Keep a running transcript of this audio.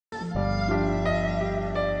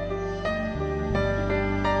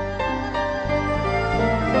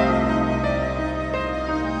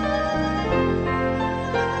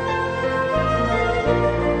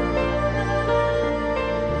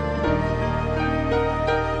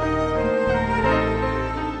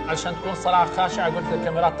علشان تكون صلاة خاشعة قلت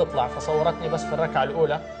للكاميرات تطلع، فصورتني بس في الركعة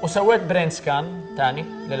الأولى، وسويت برين سكان ثاني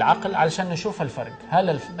للعقل علشان نشوف الفرق،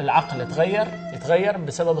 هل العقل يتغير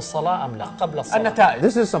بسبب الصلاة أم لا قبل الصلاة. النتائج.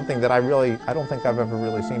 This is something that I don't think I've ever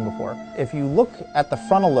really seen before. If you look at the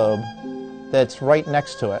frontal lobe that's right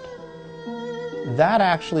next to it, that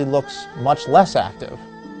actually looks much less active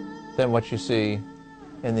than what you see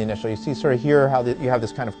in the initial. You see sort of here how you have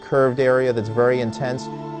this kind of curved area that's very intense.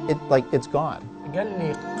 It's gone. قال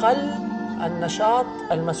لي قل النشاط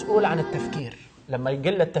المسؤول عن التفكير. لما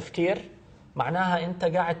يقل التفكير معناها أنت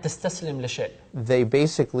قاعد تستسلم لشيء. They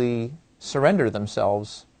basically surrender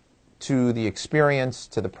themselves to the experience,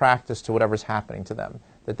 to the practice, to whatever's happening to them.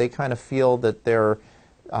 That they kind of feel that their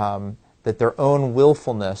own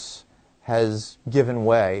willfulness has given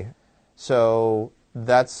way. So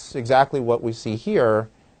that's exactly what we see here.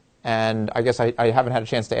 And I guess I haven't had a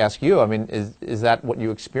chance to ask you, I mean, is that what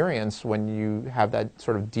you experience when you have that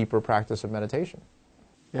sort of deeper practice of meditation?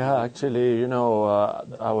 Yeah, actually, you know,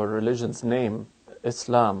 our religion's name,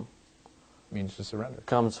 Islam, means to surrender.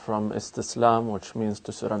 Comes from istislam, which means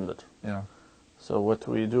to surrender. Yeah. So what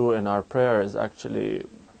we do in our prayer is actually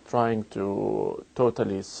trying to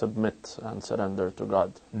totally submit and surrender to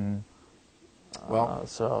God. Well,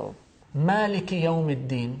 so مالك يوم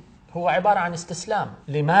الدين هو عبارة عن استسلام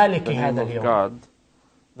لمالك هذا اليوم. God,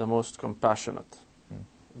 the most compassionate,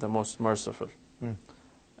 the most merciful.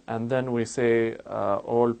 And then we say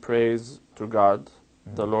all praise to God,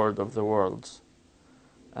 the Lord of the worlds.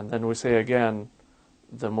 And then we say again,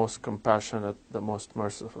 the most compassionate, the most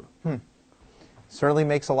merciful. Certainly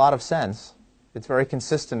makes a lot of sense. It's very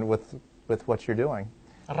consistent with what you're doing.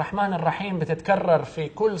 الرحمن الرحيم بتتكرر في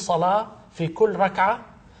كل صلاة في كل ركعة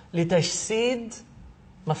لتجسيد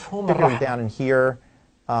مفهوم الرحمة. Down in here,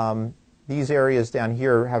 these areas down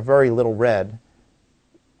here have very little red.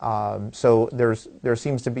 So there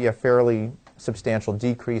seems to be a fairly substantial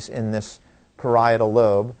decrease in this parietal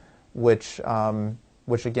lobe, which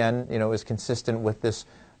again, you know, is consistent with this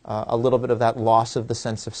a little bit of that loss of the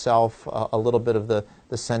sense of self, a little bit of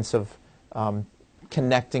the sense of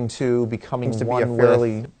connecting to, becoming to be a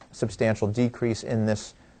fairly substantial decrease in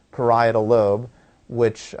this parietal lobe,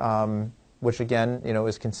 which again, you know,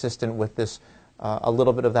 is consistent with this a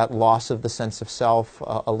little bit of that loss of the sense of self,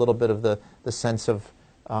 a little bit of the sense of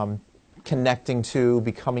connecting to,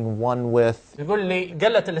 becoming one with. يقول لي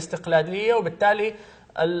قلت الاستقلالية وبالتالي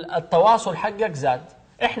التواصل حقك زاد.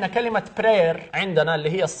 احنا كلمة prayer عندنا اللي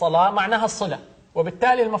هي الصلاة معناها الصلة،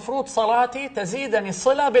 وبالتالي المفروض صلاتي تزيدني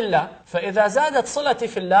صلة بالله، فإذا زادت صلتي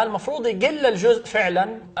في الله المفروض يقل الجزء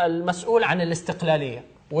فعلا المسؤول عن الاستقلالية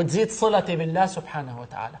وتزيد صلتي بالله سبحانه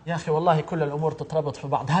وتعالى. يا أخي والله كل الأمور تتربط في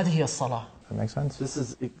بعض، هذه هي الصلاة. That makes sense. This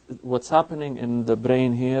is what's happening in the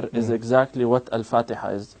brain here is exactly what Al-Fatiha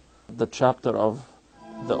is. The chapter of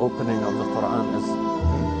the opening of the Quran is.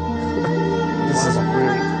 This is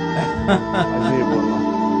great.